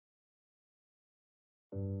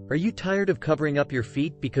Are you tired of covering up your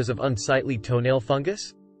feet because of unsightly toenail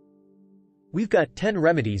fungus? We've got 10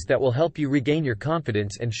 remedies that will help you regain your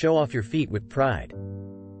confidence and show off your feet with pride.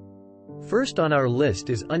 First on our list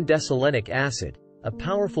is undecylenic acid, a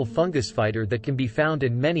powerful fungus fighter that can be found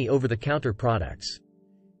in many over-the-counter products.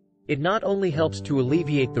 It not only helps to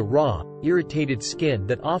alleviate the raw, irritated skin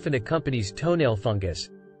that often accompanies toenail fungus,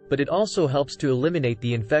 but it also helps to eliminate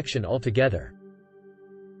the infection altogether.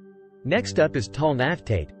 Next up is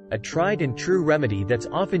tolnaftate, a tried and true remedy that's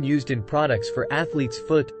often used in products for athlete's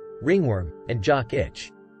foot, ringworm, and jock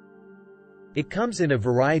itch. It comes in a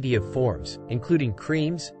variety of forms, including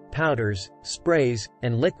creams, powders, sprays,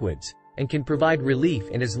 and liquids, and can provide relief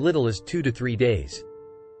in as little as 2 to 3 days.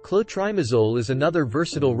 Clotrimazole is another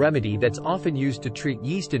versatile remedy that's often used to treat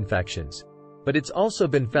yeast infections, but it's also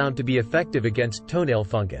been found to be effective against toenail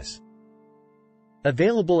fungus.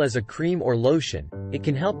 Available as a cream or lotion, it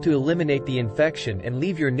can help to eliminate the infection and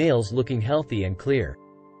leave your nails looking healthy and clear.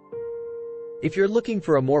 If you're looking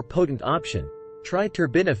for a more potent option, try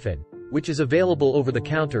terbinafine, which is available over the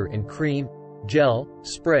counter in cream, gel,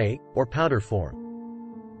 spray, or powder form.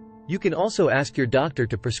 You can also ask your doctor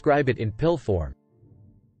to prescribe it in pill form.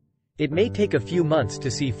 It may take a few months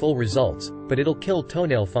to see full results, but it'll kill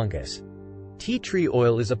toenail fungus. Tea tree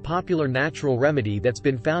oil is a popular natural remedy that's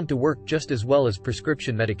been found to work just as well as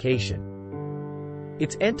prescription medication.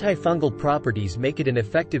 Its antifungal properties make it an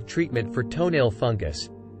effective treatment for toenail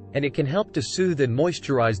fungus, and it can help to soothe and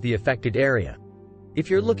moisturize the affected area.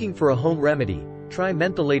 If you're looking for a home remedy, try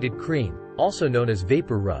mentholated cream, also known as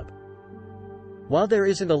vapor rub. While there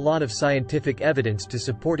isn't a lot of scientific evidence to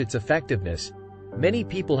support its effectiveness, many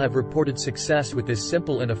people have reported success with this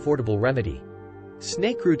simple and affordable remedy.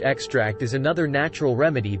 Snakeroot extract is another natural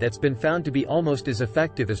remedy that's been found to be almost as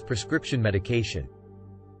effective as prescription medication.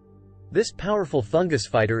 This powerful fungus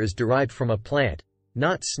fighter is derived from a plant,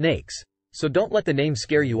 not snakes, so don't let the name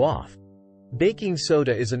scare you off. Baking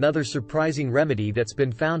soda is another surprising remedy that's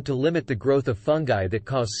been found to limit the growth of fungi that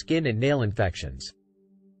cause skin and nail infections.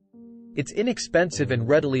 It's inexpensive and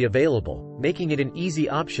readily available, making it an easy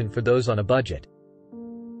option for those on a budget.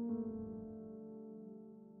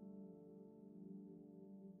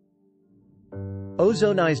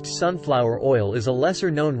 Ozonized sunflower oil is a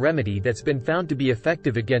lesser-known remedy that's been found to be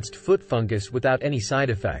effective against foot fungus without any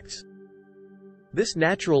side effects. This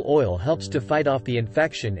natural oil helps to fight off the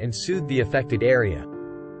infection and soothe the affected area.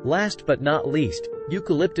 Last but not least,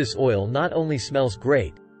 eucalyptus oil not only smells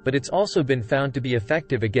great, but it's also been found to be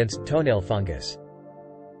effective against toenail fungus.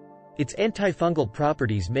 Its antifungal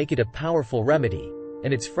properties make it a powerful remedy,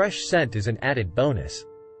 and its fresh scent is an added bonus.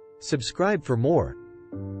 Subscribe for more.